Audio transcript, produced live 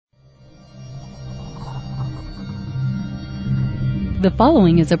The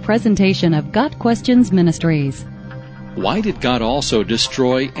following is a presentation of Got Questions Ministries. Why did God also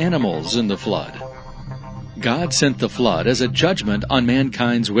destroy animals in the flood? God sent the flood as a judgment on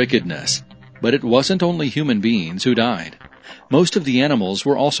mankind's wickedness, but it wasn't only human beings who died. Most of the animals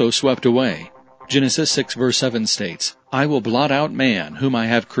were also swept away. Genesis 6 verse 7 states, "I will blot out man, whom I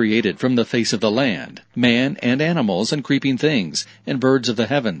have created from the face of the land, man and animals and creeping things, and birds of the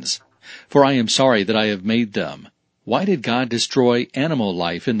heavens. For I am sorry that I have made them." Why did God destroy animal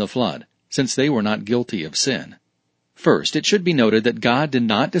life in the flood, since they were not guilty of sin? First, it should be noted that God did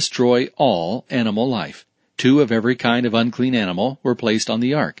not destroy all animal life. 2 of every kind of unclean animal were placed on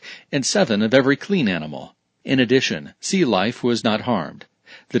the ark, and 7 of every clean animal. In addition, sea life was not harmed.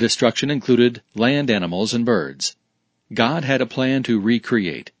 The destruction included land animals and birds. God had a plan to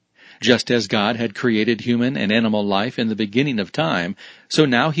recreate. Just as God had created human and animal life in the beginning of time, so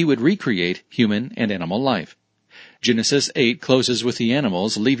now He would recreate human and animal life. Genesis 8 closes with the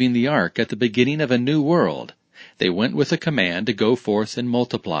animals leaving the ark at the beginning of a new world. They went with a command to go forth and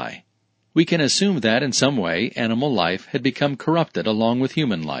multiply. We can assume that in some way animal life had become corrupted along with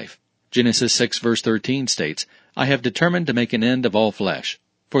human life. Genesis 6 verse 13 states, "I have determined to make an end of all flesh,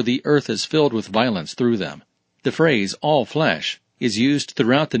 for the earth is filled with violence through them." The phrase, all flesh, is used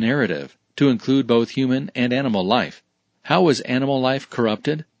throughout the narrative to include both human and animal life. How was animal life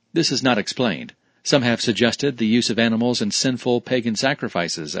corrupted? This is not explained. Some have suggested the use of animals in sinful pagan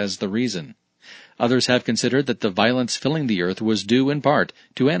sacrifices as the reason. Others have considered that the violence filling the earth was due in part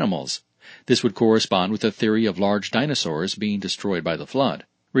to animals. This would correspond with the theory of large dinosaurs being destroyed by the flood.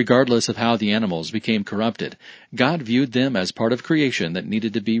 Regardless of how the animals became corrupted, God viewed them as part of creation that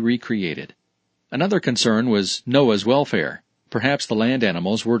needed to be recreated. Another concern was Noah's welfare. Perhaps the land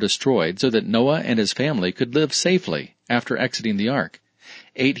animals were destroyed so that Noah and his family could live safely after exiting the ark.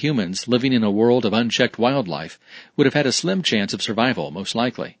 8 humans living in a world of unchecked wildlife would have had a slim chance of survival, most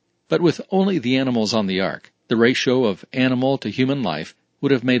likely. But with only the animals on the ark, the ratio of animal to human life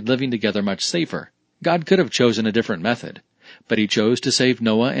would have made living together much safer. God could have chosen a different method, but He chose to save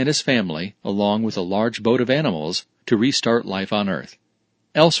Noah and his family, along with a large boat of animals, to restart life on earth.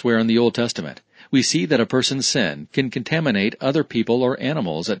 Elsewhere in the Old Testament, we see that a person's sin can contaminate other people or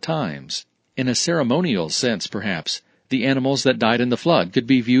animals at times. In a ceremonial sense, perhaps, the animals that died in the flood could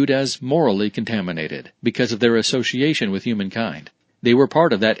be viewed as morally contaminated because of their association with humankind. They were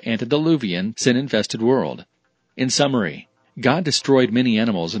part of that antediluvian, sin-infested world. In summary, God destroyed many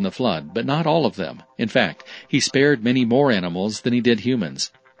animals in the flood, but not all of them. In fact, He spared many more animals than He did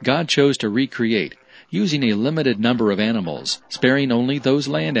humans. God chose to recreate, using a limited number of animals, sparing only those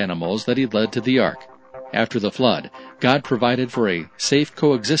land animals that He led to the ark. After the flood, God provided for a safe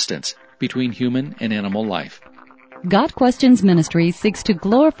coexistence between human and animal life. Got Questions Ministries seeks to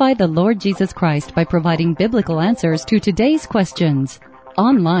glorify the Lord Jesus Christ by providing biblical answers to today's questions.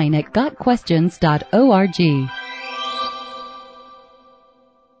 Online at gotquestions.org.